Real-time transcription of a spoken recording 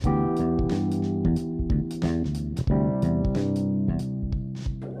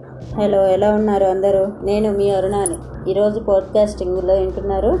Hello, ఎలా ఉన్నారు అందరూ? నేను మీ అరుణాని. ఈరోజు పోడ్కాస్టింగ్లో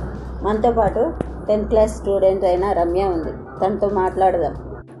వింటున్నారు. మనతో పాటు 10th క్లాస్ స్టూడెంట్ అయిన రమ్య ఉంది. తనతో మాట్లాడదాం.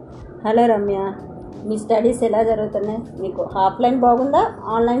 హలో రమ్య, మీ స్టడీస్ ఎలా జరుగుతున్నాయి? మీకు ఆఫ్లైన్ బాగుందా,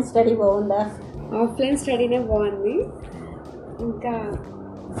 ఆన్లైన్ స్టడీ బాగుందా? ఆఫ్లైన్ స్టడీనే బాగుంది. ఇంకా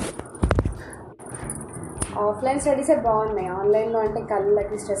ఆఫ్లైన్ స్టడీసే బాగున్నాయి. ఆన్లైన్లో అంటే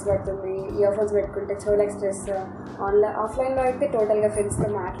కళ్ళకి స్ట్రెస్ పడుతుంది, ఇయర్ ఫోన్స్ పెట్టుకుంటే చెవులకి స్ట్రెస్. ఆఫ్లైన్లో అయితే టోటల్గా ఫ్రెండ్స్తో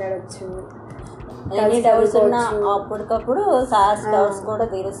మాట్లాడవచ్చు, ఎన్ని డౌట్స్ ఉన్నా అప్పటికప్పుడు సార్స్ డౌట్స్ కూడా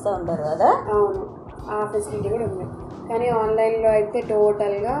తీరుస్తూ ఉంటారు కదా. అవును, ఆ ఫెసిలిటీ కూడా ఉంది. కానీ ఆన్లైన్లో అయితే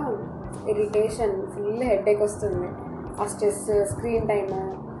టోటల్గా ఇరిటేషన్, ఫుల్ హెడేక్ వస్తుంది. ఆ స్ట్రెస్, స్క్రీన్ టైమ్,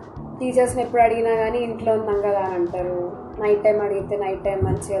 టీచర్స్ని ఎప్పుడు అడిగినా కానీ ఇంట్లో ఉన్నాం కదా అని అంటారు. నైట్ టైం అడిగితే నైట్ టైం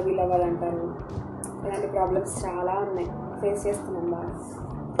మంచిగా వీల్ అవ్వాలంటారు. ఇలాంటి ప్రాబ్లమ్స్ చాలా ఉన్నాయి, ఫేస్ చేస్తున్నాం బాగా.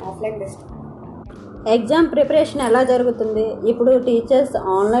 Offline best. ఎగ్జామ్ ప్రిపరేషన్ ఎలా జరుగుతుంది? ఇప్పుడు టీచర్స్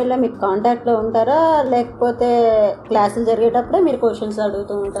ఆన్లైన్లో మీకు కాంటాక్ట్లో ఉంటారా, లేకపోతే క్లాసులు జరిగేటప్పుడే మీరు క్వశ్చన్స్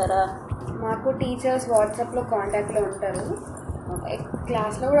అడుగుతూ ఉంటారా? మాకు టీచర్స్ వాట్సాప్లో కాంటాక్ట్లో ఉంటారు,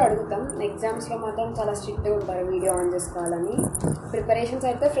 క్లాస్లో కూడా అడుగుతాం. ఎగ్జామ్స్లో మాత్రం చాలా స్ట్రిక్ట్గా ఉంటారు, వీడియో ఆన్ చేసుకోవాలని. ప్రిపరేషన్స్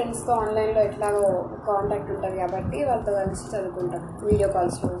అయితే ఫ్రెండ్స్తో ఆన్లైన్లో ఎట్లాగో కాంటాక్ట్ ఉంటుంది కాబట్టి వాళ్ళతో కలిసి చదువుకుంటాం, వీడియో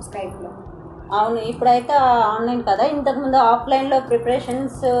కాల్స్లో, స్కైప్లో. అవును, ఇప్పుడైతే ఆన్లైన్ కదా. ఇంతకుముందు ఆఫ్లైన్లో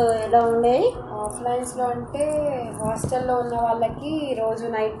ప్రిపరేషన్స్ ఎలా ఉండేవి? ఆఫ్లైన్స్లో అంటే హాస్టల్లో ఉన్న వాళ్ళకి రోజు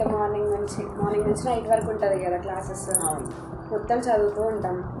మార్నింగ్ నుంచి నైట్ వరకు ఉంటుంది కదా క్లాసెస్. మొత్తం చదువుతూ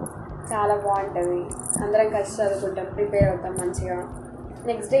ఉంటాం, చాలా బాగుంటుంది. అందరం కలిసి చదువుకుంటాం, ప్రిపేర్ అవుతాం మంచిగా.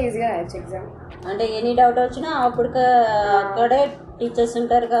 నెక్స్ట్ డే ఈజీగా రాయొచ్చు ఎగ్జామ్. అంటే ఎనీ డౌట్ వచ్చినా అక్కడే టీచర్స్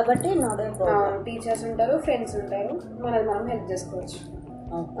ఉంటారు కాబట్టి టీచర్స్ ఉంటారు, ఫ్రెండ్స్ ఉంటారు, మనం హెల్ప్ చేసుకోవచ్చు.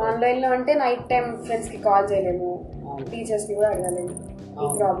 ఆన్లైన్లో అంటే నైట్ టైం ఫ్రెండ్స్కి కాల్ చేయలేము, టీచర్స్కి కూడా అడగలేము, ఈ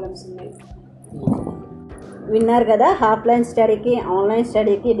ప్రాబ్లమ్స్ ఉన్నాయి. విన్నారు కదా ఆఫ్లైన్ స్టడీకి ఆన్లైన్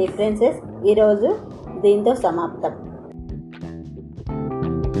స్టడీకి డిఫరెన్సెస్. ఈరోజు దీంతో సమాప్తం.